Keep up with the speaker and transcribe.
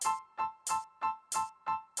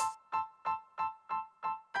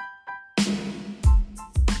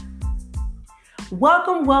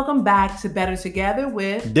Welcome back to Better Together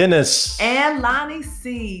with Dennis and Lonnie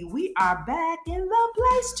C. We are back in the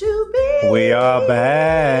place to be. We are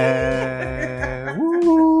back.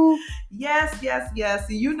 Woo. Yes.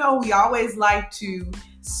 You know, we always like to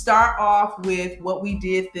start off with what we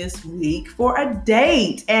did this week for a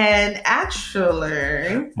date. And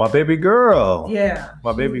actually, My baby girl. Yeah.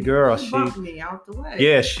 My baby girl. She bumped me out the way.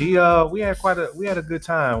 Yeah, we had a good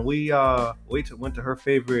time. We went to her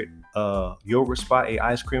favorite yogurt spot, ate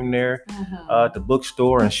ice cream there at the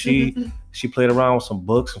bookstore, and she played around with some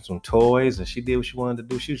books and some toys, and she did what she wanted to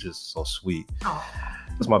do. She was just so sweet. Oh.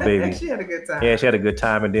 That's my baby. She had a good time. Yeah, she had a good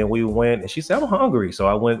time, and then we went, and she said, "I'm hungry,"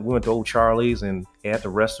 so we went to Old Charlie's and at the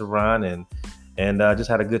restaurant, and just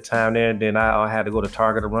had a good time there. And then I had to go to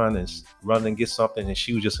Target to run and get something, and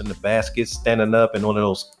she was just in the basket, standing up in one of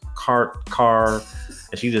those car,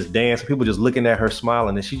 and she just danced. People just looking at her,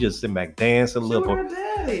 smiling, and she just sitting back dancing a little.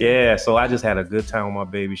 Yeah, so I just had a good time with my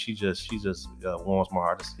baby. She just warms my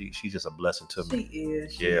heart to see. She's just a blessing to me.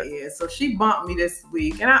 She is. So she bumped me this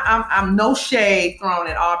week, and I'm no shade thrown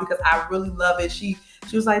at all because I really love it. She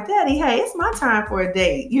was like, "Daddy, hey, it's my time for a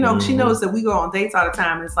date." You know, She knows that we go on dates all the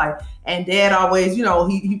time. And it's like, and Dad always, you know,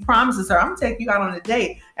 he promises her, "I'm gonna take you out on a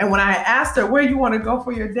date." And when I asked her, "Where you want to go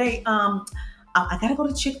for your date?" I gotta go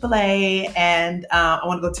to Chick-fil-A and I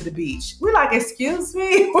want to go to the beach. We're like, "Excuse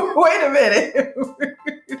me, wait a minute."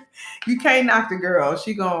 You can't knock the girl.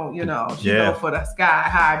 She go for the sky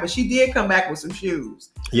high. But she did come back with some shoes.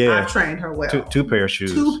 Yeah, I trained her well. Two pair of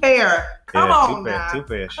shoes. Two pair. Come on now. Two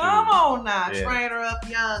pair of shoes. Come on now. Yeah. Train her up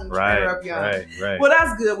young. Right. Well,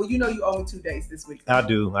 that's good. Well, you know you owe me 2 dates this week. I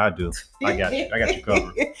do. I got you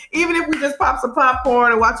covered. Even if we just pop some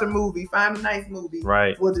popcorn and watch a movie, find a nice movie.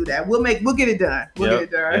 Right. We'll do that. We'll get it done. Yep.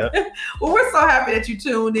 Well, we're so happy that you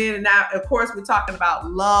tuned in. And now, of course, we're talking about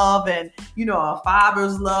love and, you know, a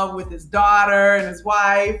father's love with his daughter and his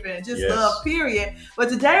wife and just love, period. But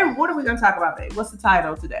today, what are we going to talk about, babe? What's the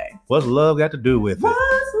title today? What's love got to do with it?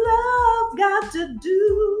 What's love got to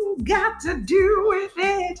do with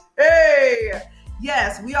it? Hey!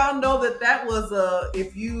 Yes, we all know that was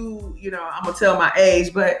if you know, I'm going to tell my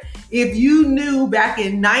age, but if you knew back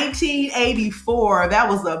in 1984, that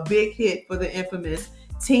was a big hit for the infamous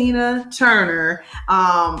Tina Turner.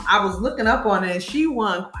 I was looking up on it, and she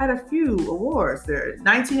won quite a few awards there.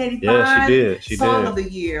 1985, yeah, she did. Song of the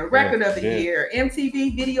Year, Record of the Year,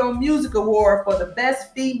 MTV Video Music Award for the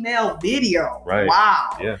Best Female Video. Right.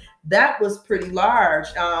 Wow. Yeah. That was pretty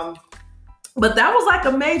large. But that was like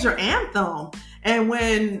a major anthem. And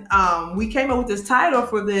when we came up with this title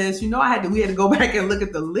for this, you know, we had to go back and look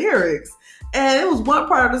at the lyrics. And it was one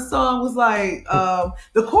part of the song was like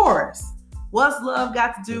the chorus. What's love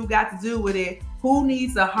got to do with it? Who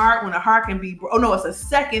needs a heart when a heart can be it's a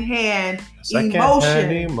secondhand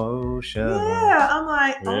emotion. Yeah, I'm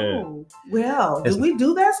like, do we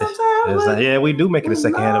do that sometimes? We do make it a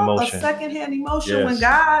secondhand emotion. A secondhand emotion when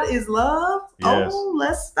God is love. Yes. Oh,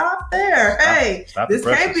 let's stop there. Stop this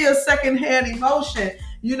can't be a secondhand emotion.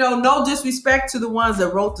 You know, no disrespect to the ones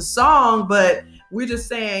that wrote the song, but we're just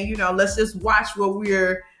saying, you know, let's just watch what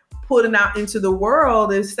we're putting out into the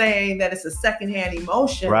world is saying that it's a secondhand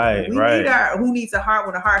emotion. Right. Who needs a heart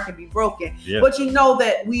when a heart can be broken? Yeah. But you know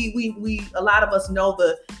that we a lot of us know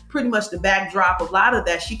pretty much the backdrop of a lot of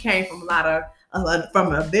that. She came from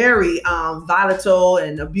from a very volatile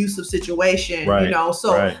and abusive situation, you know.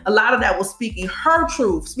 So a lot of that was speaking her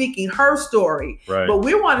truth, speaking her story. Right. But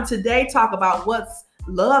we wanted today talk about what's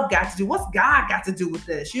love got to do, what's God got to do with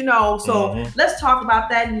this, you know? So let's talk about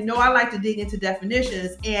that. And you know, I like to dig into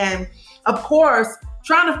definitions, and of course,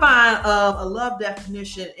 trying to find a love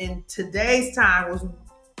definition in today's time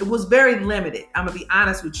was very limited. I'm gonna be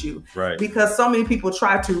honest with you, because so many people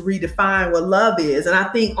try to redefine what love is, and I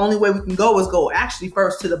think only way we can go is go actually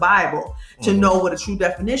first to the Bible to know what a true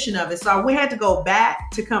definition of it. So we had to go back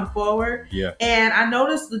to come forward. And I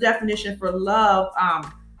noticed the definition for love.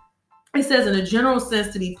 It says, in a general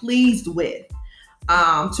sense, to be pleased with,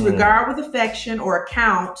 to regard with affection or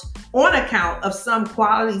on account of some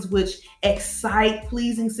qualities which excite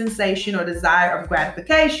pleasing sensation or desire of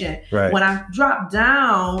gratification. Right. When I dropped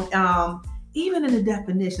down, even in the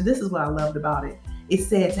definition, this is what I loved about it. It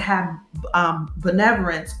said to have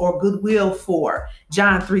benevolence or goodwill for,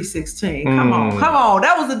 John 3:16. Come on.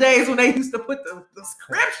 That was the days when they used to put the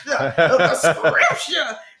scripture, the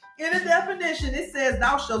scripture. In the definition, it says,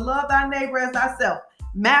 thou shalt love thy neighbor as thyself.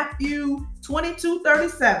 Matthew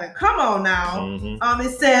 22:37. Come on now. Mm-hmm.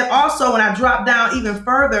 It said also, when I drop down even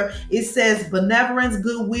further, it says benevolence,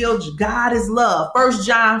 goodwill, God is love. 1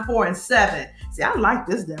 John 4:7. See, I like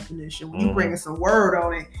this definition when you bringing some word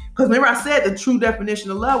on it. Because remember I said the true definition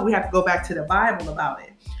of love, we have to go back to the Bible about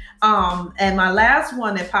it. And my last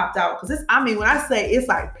one that popped out, because when I say it's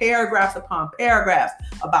like paragraphs upon paragraphs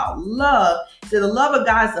about love, so the love of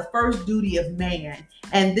God is the first duty of man.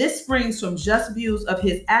 And this springs from just views of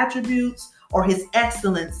his attributes or his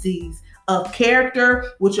excellencies of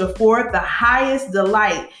character, which afford the highest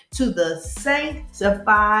delight to the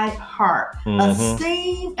sanctified heart.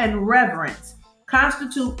 Esteem and reverence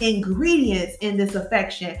constitute ingredients in this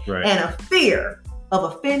affection, and a fear of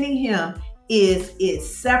offending him is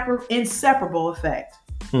its inseparable effect.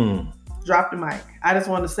 Drop the mic. I just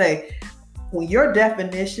want to say, when your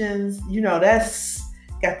definitions, that's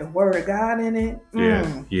got the word of God in it.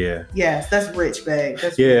 Yeah. Yes, that's rich, babe.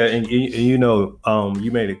 That's rich. And you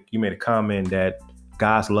made a comment that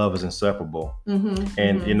God's love is inseparable. And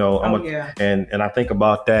and I think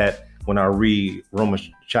about that when I read Romans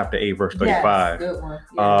chapter 8, verse 35. Yes, good one.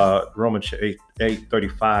 Yes. Romans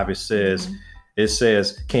 8:35, it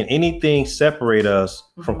says, can anything separate us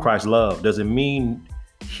from Christ's love? Does it mean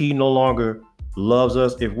he no longer loves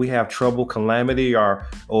us if we have trouble, calamity,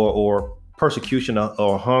 or persecution,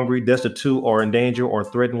 or hungry, destitute, or in danger, or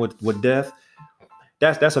threatened with death?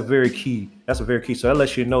 That's a very key. So that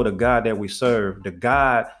lets you know the God that we serve, the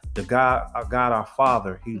God, our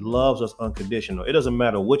Father, he loves us unconditional. It doesn't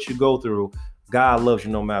matter what you go through. God loves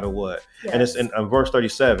you no matter what. Yes. And it's in verse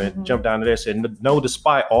 37, jump down to there, said, no,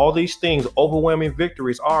 despite all these things, overwhelming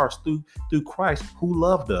victories ours through Christ who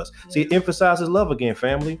loved us. See, it emphasizes love again,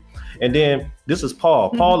 family. And then this is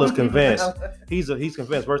Paul. Paul is convinced. He's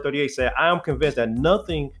convinced. Verse 38 said, I am convinced that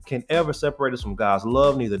nothing can ever separate us from God's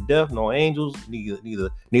love, neither death nor angels,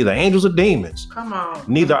 neither angels or demons. Come on.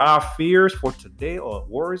 Neither our fears for today or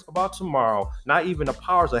worries about tomorrow, not even the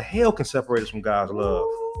powers of hell can separate us from God's love.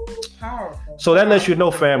 Powerful. So that lets you know,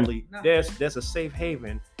 family, there's a safe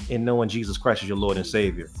haven in knowing Jesus Christ is your Lord and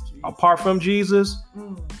Savior. Apart from Jesus,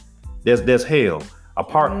 there's hell.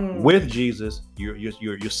 Apart with Jesus,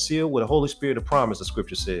 you're sealed with the Holy Spirit of promise, the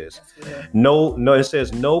scripture says. No, it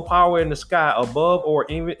says no power in the sky above or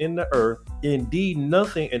even in the earth. Indeed,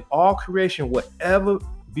 nothing in all creation will ever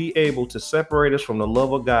be able to separate us from the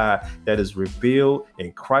love of God that is revealed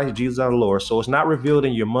in Christ Jesus our Lord. So it's not revealed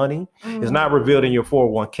in your money. It's not revealed in your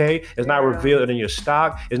 401k. It's not revealed in your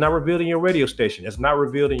stock. It's not revealed in your radio station. It's not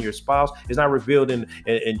revealed in your spouse. It's not revealed in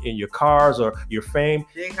your cars or your fame.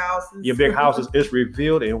 Big houses. Your big houses. It's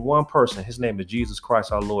revealed in one person. His name is Jesus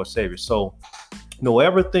Christ, our Lord Savior. So don't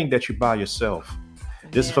ever think that you're by yourself.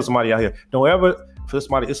 This is for somebody out here. Don't ever,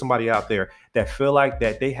 it's somebody out there that feel like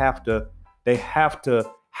that they have to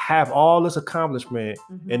have all this accomplishment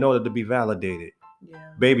in order to be validated.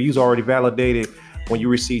 Baby, you's already validated when you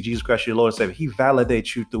receive Jesus Christ, your Lord and Savior. He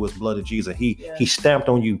validates you through his blood of Jesus. He stamped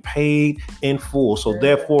on you, paid in full. So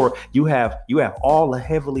therefore, you have all the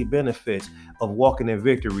heavenly benefits of walking in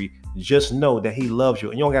victory. Just know that he loves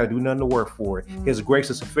you and you don't got to do nothing to work for it. His grace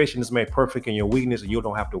is sufficient. It's made perfect in your weakness and you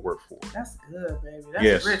don't have to work for it. That's good, baby.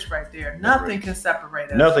 That's rich right there. Nothing can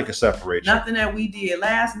separate us. Nothing can separate you. Nothing that we did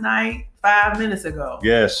last night, 5 minutes ago,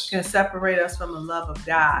 can separate us from the love of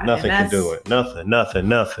God. Nothing can do it.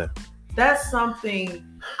 Nothing. That's something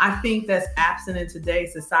I think that's absent in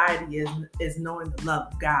today's society is knowing the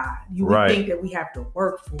love of God. You would think that we have to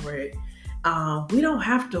work for it. We don't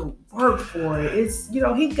have to work for it. It's,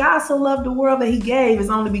 God so loved the world that he gave his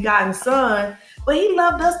only begotten son, but he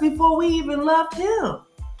loved us before we even loved him.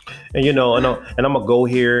 And and I'm gonna go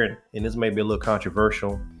here, and this may be a little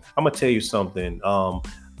controversial. I'm gonna tell you something.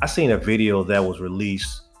 I seen a video that was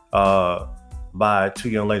released by two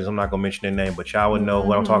young ladies. I'm not gonna mention their name, but y'all would know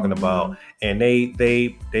what I'm talking about. And they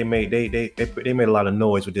made a lot of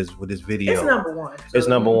noise with this video. It's number one. It's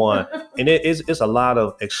number one, and it's a lot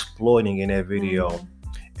of exploiting in that video.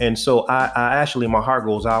 And so I actually, my heart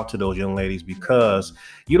goes out to those young ladies because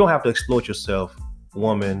you don't have to exploit yourself,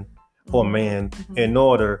 woman or man, in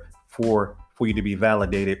order for you to be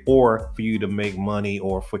validated or for you to make money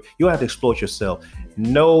or you don't have to exploit yourself.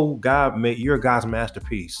 No, you're God's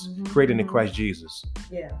masterpiece, created in Christ Jesus.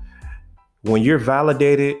 Yeah. When you're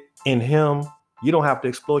validated in him, you don't have to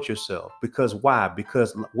exploit yourself. Because why?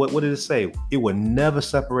 Because what did it say? It would never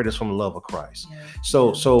separate us from the love of Christ.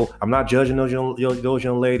 Yeah. So I'm not judging those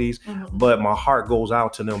young ladies, but my heart goes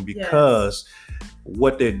out to them because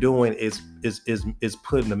what they're doing is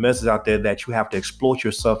putting the message out there that you have to exploit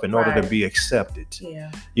yourself in order to be accepted.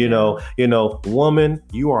 You know, woman,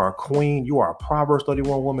 you are a queen. You are a Proverbs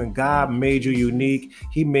 31 woman. God made you unique.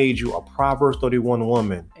 He made you a Proverbs 31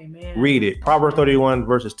 woman. Amen. Read it. Proverbs 31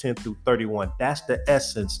 verses 10 through 31. That's the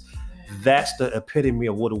essence. That's the epitome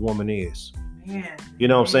of what a woman is. You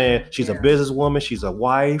know what I'm saying? She's a businesswoman. She's a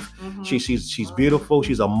wife. She's beautiful.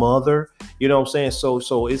 She's a mother. You know what I'm saying?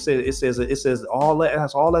 So it says all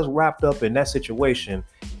that's wrapped up in that situation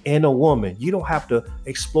in a woman. You don't have to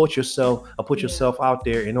exploit yourself or put yourself out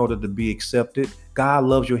there in order to be accepted. God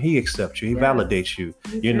loves you. He accepts you. He validates you.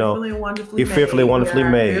 You know, you're fearfully, wonderfully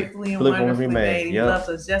made. Fearfully and wonderfully made. He loves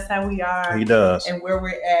us just how we are. He does. And where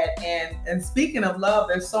we're at. And speaking of love,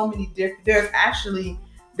 there's so many different.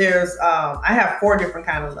 There's I have 4 different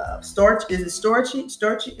kind of love. Storge, is it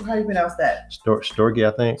Storge? How do you pronounce that? Storge,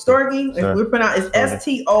 I think. Storge. If we pronounce it's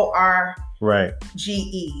STORGE, right?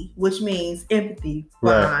 Which means empathy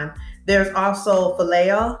bond. Right. There's also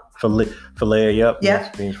phileo. Phileo,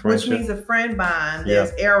 yep. Which means a friend bond.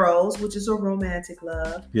 There's eros, which is a romantic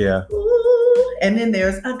love. Yeah. Ooh. And then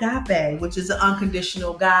there's agape, which is an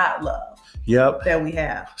unconditional God love. Yep. That we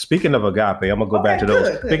have. Speaking of agape, I'm going to go back to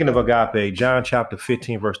those. Speaking of agape, John chapter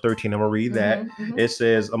 15, verse 13, I'm going to read that. It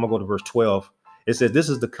says, I'm going to go to verse 12. It says, this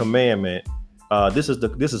is the commandment. This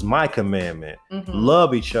is my commandment.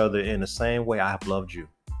 Love each other in the same way I have loved you.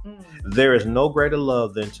 There is no greater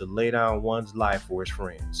love than to lay down one's life for his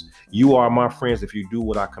friends. You are my friends if you do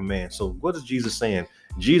what I command. So what is Jesus saying?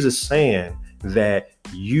 Jesus saying that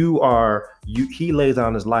he lays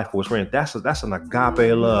down his life for his friends. That's an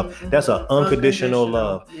agape love. That's an unconditional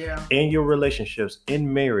love. In your relationships,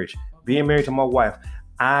 in marriage, being married to my wife,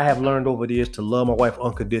 I have learned over the years to love my wife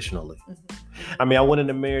unconditionally. I mean, I went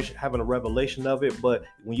into marriage having a revelation of it, but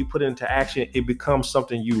when you put it into action, it becomes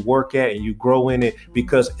something you work at and you grow in it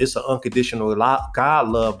because it's an unconditional God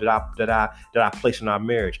love that I place in our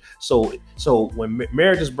marriage. So when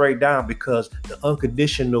marriages break down because the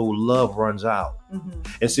unconditional love runs out.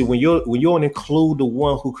 And see, when you don't include the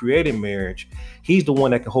one who created marriage, he's the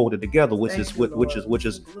one that can hold it together, which is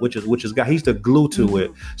God. He's the glue to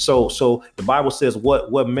it. So the Bible says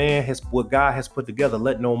what God has put together,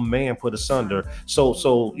 let no man put asunder. So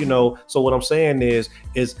what I'm saying is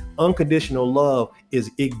unconditional love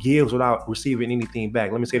it gives without receiving anything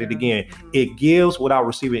back. Let me say that again. It gives without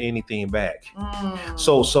receiving anything back.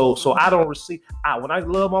 So I don't receive. When I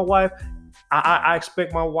love my wife, I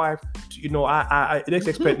expect my wife to,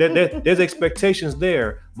 there's expectations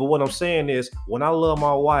there. But what I'm saying is when I love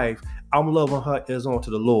my wife, I'm loving her as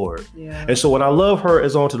unto the Lord. And so when I love her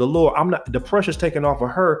as unto the Lord, the pressure's taken off of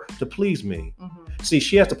her to please me. See,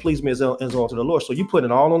 she has to please me as unto the Lord. So you put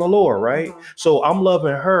it all on the Lord, right? So I'm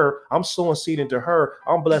loving her. I'm sowing seed into her.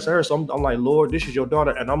 I'm blessing her. So I'm like, Lord, this is your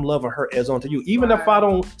daughter, and I'm loving her as unto you. Even if I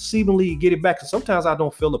don't seemingly get it back, because sometimes I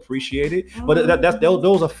don't feel appreciated, but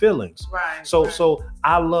those are feelings. So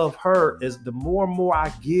I love her as the more and more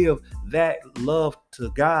I give that love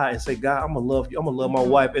to God and say, God, I'm gonna love you. I'm gonna love my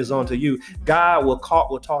wife as unto you. God will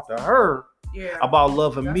talk to her about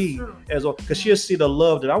loving me as well, because she'll see the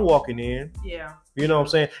love that I'm walking in. You know what I'm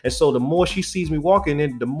saying? And so the more she sees me walking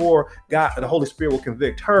in, the more God and the Holy Spirit will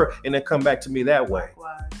convict her and then come back to me that way.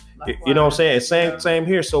 Likewise. You know what I'm saying? Same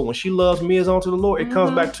here. So when she loves me as unto the Lord, it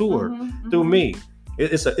comes back to her through me.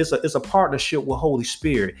 It's a partnership with Holy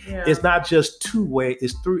Spirit. It's not just 2-way.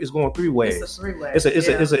 It's going 3 ways. It's a 3-way.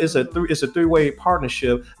 It's a 3-way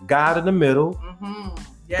partnership. God in the middle.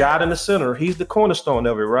 God in the center. He's the cornerstone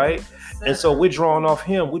of it, right? And so we're drawing off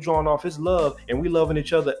him. We're drawing off his love, and we loving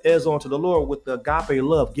each other as unto the Lord with the agape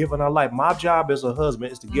love, giving our life. My job as a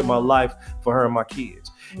husband is to give my life for her and my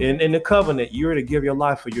kids. And in the covenant, you're to give your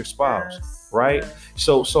life for your spouse, right?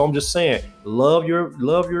 So I'm just saying, love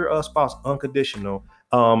your spouse unconditional.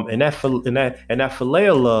 And that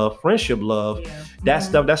phileo love, friendship love,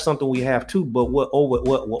 that's something we have too. But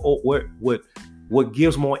what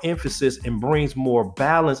gives more emphasis and brings more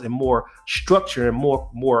balance and more structure and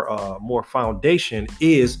more foundation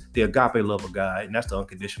is the agape love of God, and that's the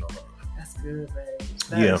unconditional love. That's good, babe.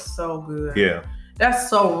 That's so good. Yeah. That's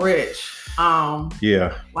so rich. Wow.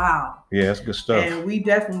 Yeah, that's good stuff. And we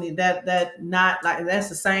definitely that's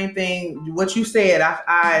the same thing. What you said,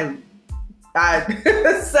 I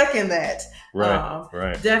second that.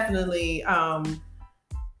 Right. Definitely.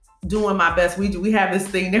 Doing my best. We have this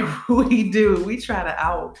thing that we do. We try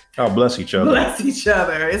to bless each other.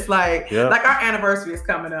 It's like our anniversary is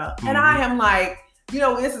coming up, and I am like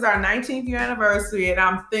this is our 19th year anniversary, and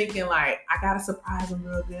I'm thinking like, I gotta surprise him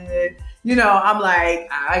real good. I'm like,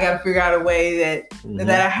 I gotta figure out a way that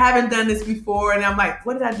I haven't done this before. And I'm like,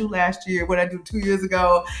 what did I do last year? What did I do 2 years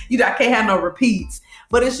ago? I can't have no repeats.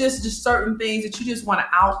 But it's just certain things that you just want to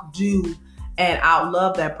outdo and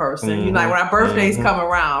outlove that person. Like when our birthdays come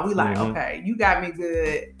around, we like, okay, you got me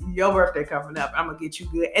good. Your birthday coming up, I'm gonna get you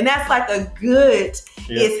good. And that's like a good,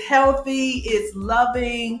 it's healthy, it's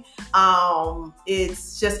loving,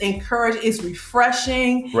 it's just encouraging, it's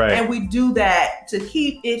refreshing. Right. And we do that to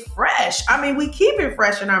keep it fresh. I mean, we keep it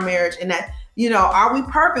fresh in our marriage, and that, are we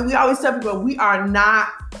perfect? We always tell people we are not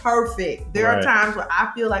perfect. There are times where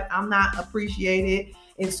I feel like I'm not appreciated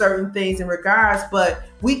in certain things in regards, but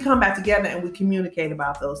we come back together and we communicate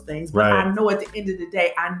about those things. But I know at the end of the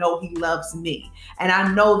day, I know he loves me, and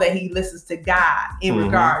I know that he listens to God in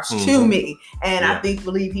regards to me. And I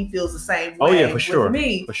believe he feels the same way with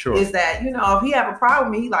me. For sure. Is that, if he have a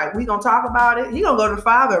problem with me, he like, we gonna talk about it. He gonna go to the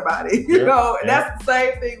Father about it. And that's the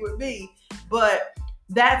same thing with me. But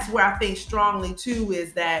that's where I think strongly too,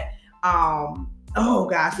 is that, oh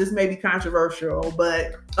gosh, this may be controversial,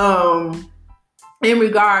 but, in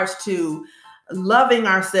regards to loving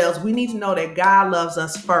ourselves, we need to know that God loves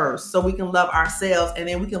us first, so we can love ourselves, and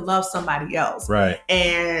then we can love somebody else. Right.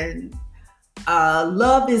 And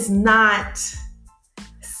love is not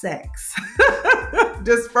sex.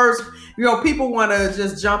 Just first, people want to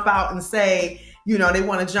just jump out and say, they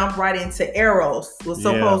want to jump right into Eros,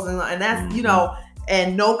 and that's,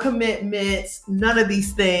 and no commitments, none of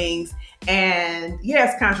these things. And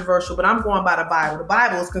it's controversial, but I'm going by the Bible. The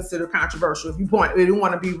Bible is considered controversial if you want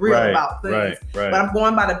to be real about things. Right. But I'm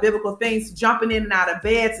going by the biblical things, jumping in and out of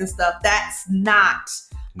beds and stuff. That's not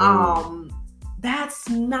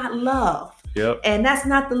love. Yep. And that's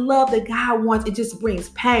not the love that God wants. It just brings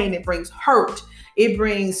pain. It brings hurt. It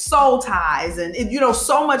brings soul ties, and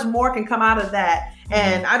so much more can come out of that.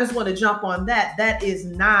 And I just want to jump on that. That is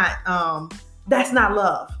not that's not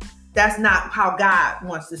love. That's not how God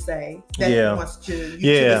wants to say that he wants to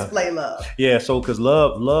display love. Yeah, so because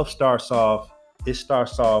love starts off with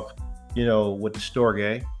the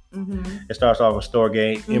storge. It starts off with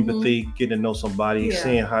storge, empathy, getting to know somebody,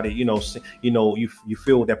 seeing how they, you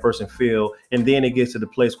feel what that person feel, and then it gets to the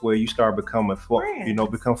place where you start becoming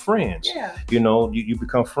become friends. Yeah. You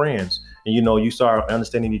become friends, and you start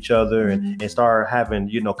understanding each other and start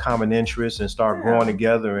having common interests, and start growing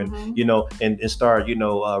together, and and start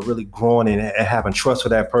really growing and having trust for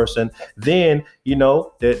that person. Then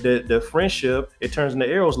the friendship, it turns into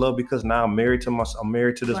Eros love, because now I'm married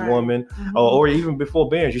to this woman, or even before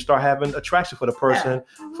marriage, you start having attraction for the person,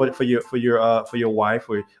 for your wife,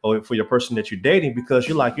 or for your person that you're dating, because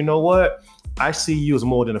you're like, what, I see you as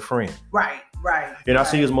more than a friend. Right. I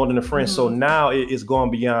see you as more than a friend. So now it's going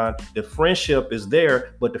beyond the friendship is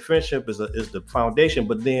there, but the friendship is the foundation.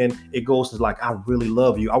 But then it goes to like, I really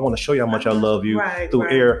love you. I want to show you how much I love you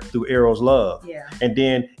through Eros love. Yeah. And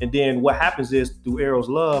then what happens is, through Eros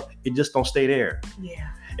love, it just don't stay there. Yeah.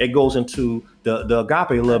 It goes into the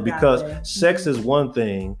agape love, because sex is one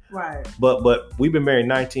thing, right? But we've been married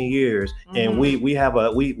 19 years, and we have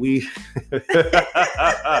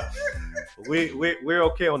we're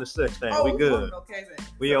okay on the sex thing. We good. Okay,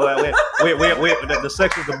 we the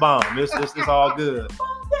sex is the bomb. It's all good.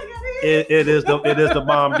 It is the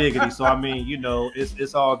bomb diggity. So I mean,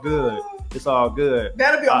 it's all good. It's all good.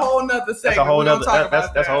 That'll be a whole nother segment. That's a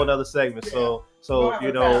whole nother segment. Yeah. So right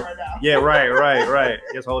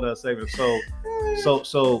It's a whole nother segment.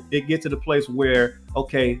 So it gets to the place where,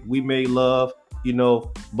 okay, we made love,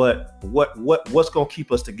 but what's gonna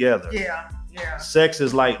keep us together? Yeah. Sex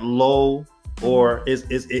is like low, or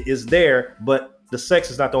is there, but the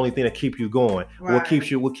sex is not the only thing that keeps you going. Right.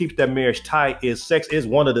 What keeps that marriage tight is sex is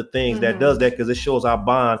one of the things that does that, because it shows our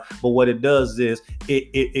bond. But what it does is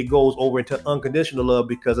it goes over into unconditional love,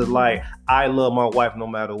 because it's like, I love my wife no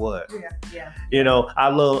matter what. Yeah. I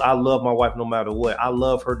love my wife no matter what. I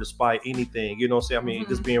love her despite anything. You know what I'm saying? I mean,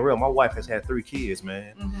 just being real, my wife has had 3 kids,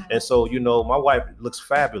 man. And so, my wife looks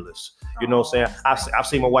fabulous. You know what I'm saying? I've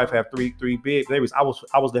seen my wife have three big babies. I was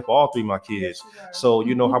there for all 3 of my kids. So,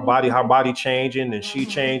 her body changing, and she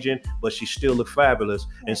changing, but she still look fabulous.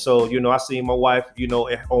 And so, I seen my wife,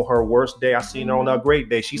 on her worst day. I seen her on her great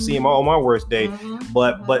day. She seen me on my worst day.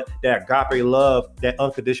 But that agape love, that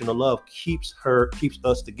unconditional love keeps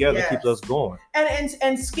us together, keeps us going.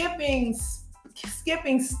 And skipping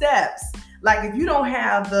steps. Like if you don't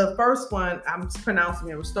have the first one, I'm pronouncing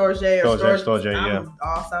it storge or storge. I'm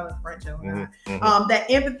all sounding French on that. That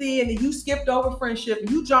empathy, and then you skipped over friendship and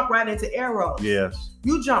you jump right into eros. Yes.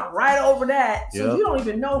 You jump right over that. So you don't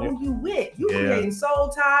even know who you with. You creating soul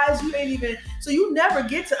ties. You ain't even, so you never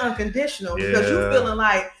get to unconditional because you feeling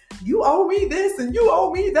like you owe me this and you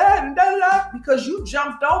owe me that and da-da-da, because you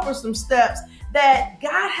jumped over some steps that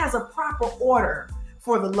God has a proper order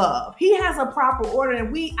for the love. He has a proper order,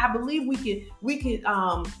 and I believe we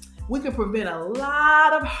can prevent a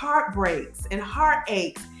lot of heartbreaks and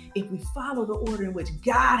heartaches if we follow the order in which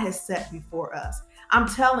God has set before us. I'm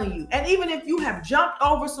telling you. And even if you have jumped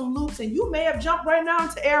over some loops, and you may have jumped right now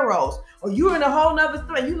into eros, or you're in a whole nother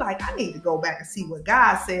thread, you like, I need to go back and see what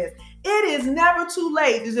God says. It is never too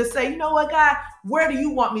late to just say, you know what, God, where do you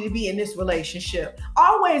want me to be in this relationship?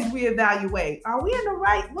 Always reevaluate. Are we in the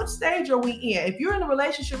right, what stage are we in? If you're in a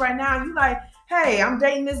relationship right now and you're like, hey, I'm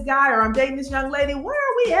dating this guy or I'm dating this young lady, where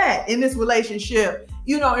are we at in this relationship,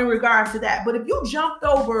 in regards to that? But if you jumped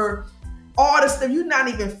over all the stuff, you're not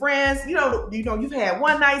even friends, you've had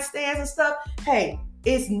one night stands and stuff, hey,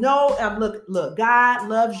 it's look, God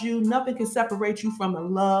loves you. Nothing can separate you from the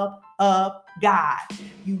love of God.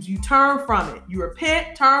 You turn from it. You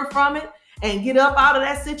repent, turn from it, and get up out of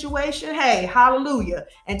that situation. Hey, hallelujah.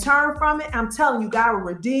 And turn from it. I'm telling you, God will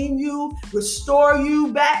redeem you, restore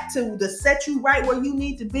you back to set you right where you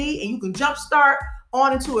need to be, and you can jumpstart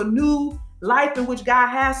on into a new life in which God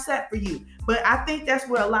has set for you. But I think that's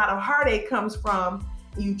where a lot of heartache comes from.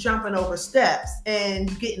 You jumping over steps and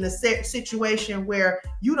you get in a situation where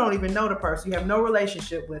you don't even know the person. You have no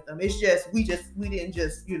relationship with them. It's just, we didn't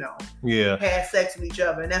just, have sex with each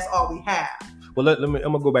other, and that's all we have. Well, I'm going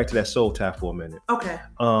to go back to that soul tie for a minute. Okay.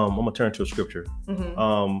 I'm going to turn to a scripture.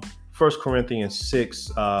 1 Corinthians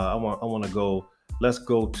 6, let's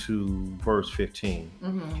go to verse 15.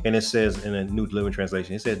 And it says in a New Living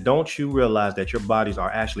Translation, it says, don't you realize that your bodies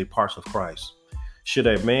are actually parts of Christ? Should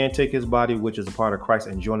a man take his body, which is a part of Christ,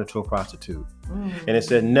 and join it to a prostitute? And it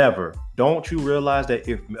said, never. Don't you realize that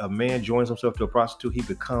if a man joins himself to a prostitute, he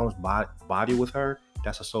becomes body with her?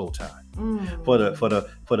 That's a soul tie. For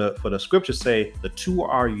the scriptures say the two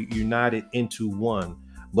are united into one.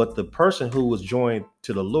 But the person who was joined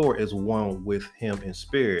to the Lord is one with him in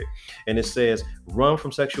spirit. And it says, run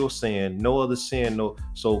from sexual sin. No other sin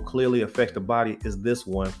so clearly affects the body is this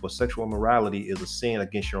one. For sexual immorality is a sin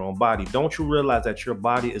against your own body. Don't you realize that your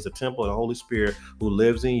body is a temple of the Holy Spirit who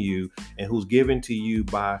lives in you and who's given to you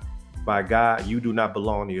by God? You do not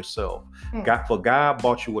belong to yourself. For God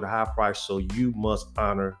bought you with a high price, so you must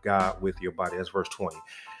honor God with your body. That's verse 20.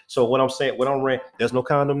 So what I'm saying, there's no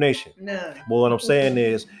condemnation. No. But what I'm saying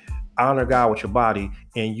is honor God with your body,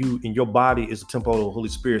 and your body is a temple of the Holy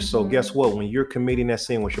Spirit. So guess what? When you're committing that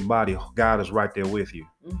sin with your body, God is right there with you.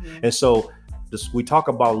 And so we talk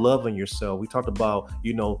about loving yourself. We talked about,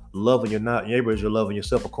 loving your neighbor as you're loving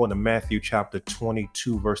yourself. According to Matthew chapter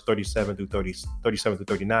 22, verse 37 through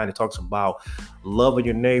 39, it talks about loving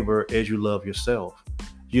your neighbor as you love yourself.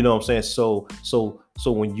 You know what I'm saying? So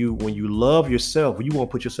when you love yourself, you won't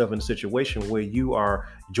put yourself in a situation where you are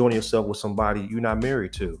joining yourself with somebody you're not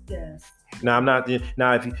married to. Yes. Now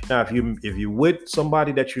if you're with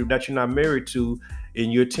somebody that you're not married to,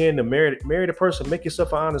 and you intend to marry the person, make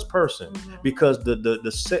yourself an honest person, because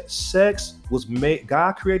the sex was made.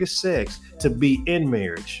 God created sex to be in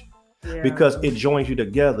marriage. Because it joins you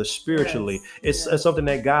together spiritually. It's something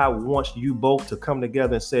that God wants you both to come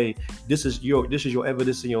together and say, this is your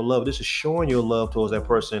evidence in your love. This is showing your love towards that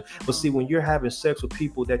person. But see, when you're having sex with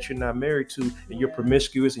people that you're not married to, and you're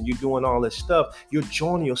promiscuous and you're doing all this stuff, you're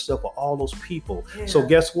joining yourself with all those people. So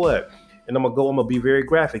guess what? And I'm gonna be very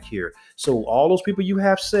graphic here. So all those people you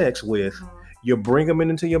have sex with, you bring them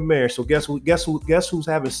into your marriage. So guess who's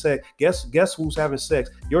having sex? Guess who's having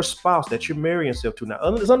sex? Your spouse that you're marrying yourself to now.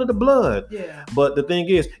 It's under the blood. Yeah. But the thing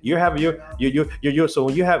is, you're having so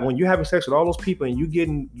when you're having sex with all those people, and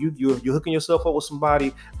you're hooking yourself up with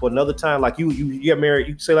somebody for another time, like you get married.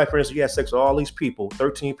 You say, like, for instance, you had sex with all these people,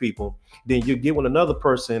 13 people. Then you get with another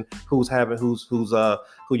person who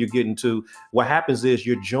you're getting to. What happens is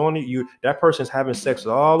you're joining that person's having sex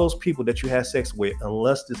with all those people that you had sex with,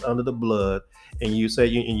 unless it's under the blood, and you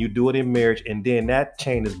do it in marriage, and then that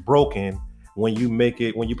chain is broken. When you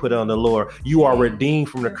put it on the Lord, you are redeemed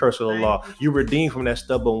from the curse of the law. You're redeemed from that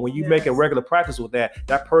stuff. But when you make a regular practice with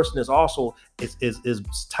that person is also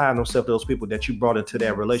is tying themselves to those people that you brought into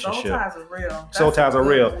that relationship. Soul ties are real. Soul ties are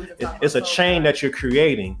real. It's a chain that you're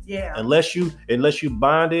creating. Yeah. Unless you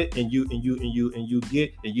bind it and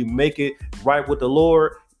you make it right with the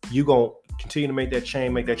Lord, you're gonna continue to make that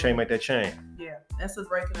chain. Yeah. That's a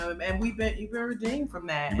breaking of it, and you've been redeemed from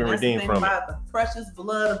that. You've been and redeemed that's the thing from about the precious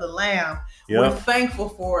blood of the Lamb. Yep. We're thankful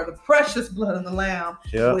for the precious blood of the Lamb,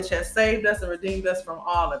 Yep. which has saved us and redeemed us from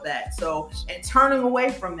all of that. So, and turning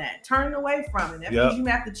away from that, turning away from it. That Yep. means you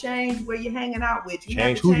have to change where you're hanging out with. You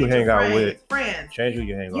Change have to who you hang your out with. Friends. Change who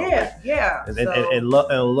you hang out with. Yeah. And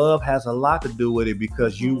love has a lot to do with it,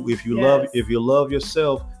 because if you love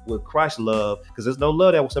yourself with Christ's love, because there's no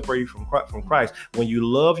love that will separate you from Christ. When you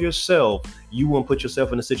love yourself, you won't put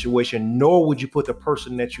yourself in a situation, nor would you put the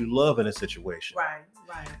person that you love in a situation.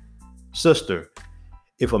 Right. Sister,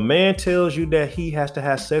 if a man tells you that he has to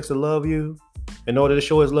have sex to love you in order to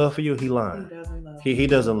show his love for you, he lying. He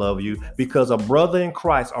doesn't love you, because a brother in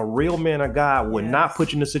Christ, a real man of God, would not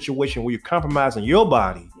put you in a situation where you're compromising your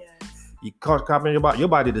body. You compromise your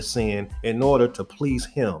body to sin in order to please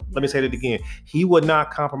him. Let me say that again. He would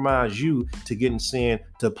not compromise you to get in sin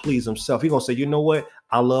to please himself. He's going to say, you know what?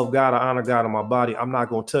 I love God. I honor God in my body. I'm not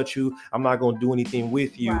going to touch you. I'm not going to do anything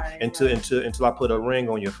with you until I put a ring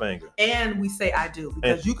on your finger. And we say I do,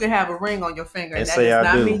 because you can have a ring on your finger, and that say does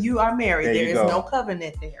I not do. mean you are married. There is no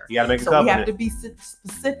covenant there. You got to make a So covenant. we have to be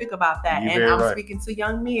specific about that. You're and very I'm right. speaking to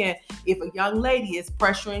young men. If a young lady is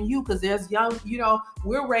pressuring you, because there's young,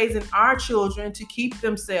 we're raising our children to keep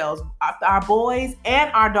themselves, our boys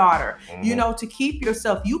and our daughter, to keep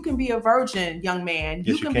yourself. You can be a virgin, young man.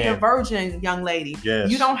 Yes, you can be a virgin, young lady. Yes.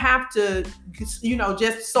 You don't have to,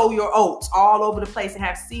 just sow your oats all over the place and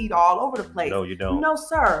have seed all over the place. No, you don't. No,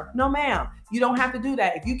 sir. No, ma'am. You don't have to do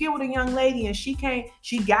that. If you get with a young lady and she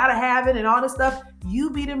gotta have it and all this stuff, you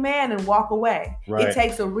be the man and walk away. Right. It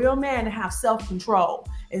takes a real man to have self-control.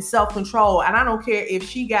 And I don't care if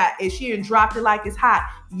she done dropped it like it's hot.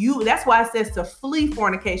 That's why it says to flee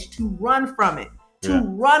fornication, to run from it.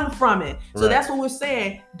 Run from it. So that's what we're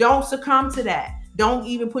saying. Don't succumb to that. Don't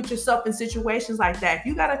even put yourself in situations like that. If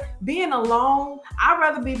you gotta being alone, I'd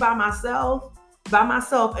rather be by myself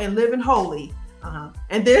and living holy.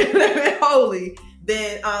 And then living holy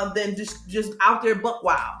than just out there buck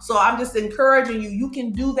wild. So I'm just encouraging you. You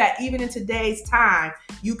can do that even in today's time.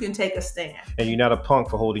 You can take a stand. And you're not a punk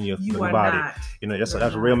for holding your body. Not. That's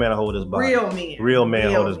a real man to hold his body. Real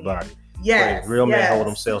man hold his body. Yes. Real men hold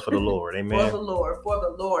themselves for the Lord. Amen. For the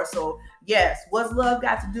Lord. So yes, what's love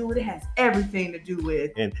got to do with it? It has everything to do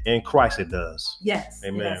with. In Christ it does. Yes.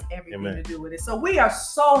 Amen. It has everything to do with it. So we are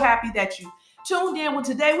so happy that you tuned in with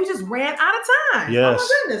today. We just ran out of time. Yes. Oh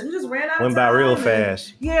my goodness. We just ran out of time. Went by real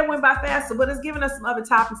fast. Yeah, it went by faster, but it's giving us some other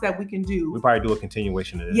topics that we can do. We'll probably do a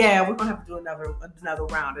continuation of this. Yeah, we're gonna have to do another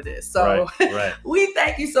round of this. So right. We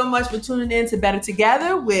thank you so much for tuning in to Better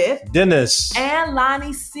Together with Dennis and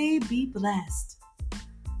Lonnie C. Be blessed.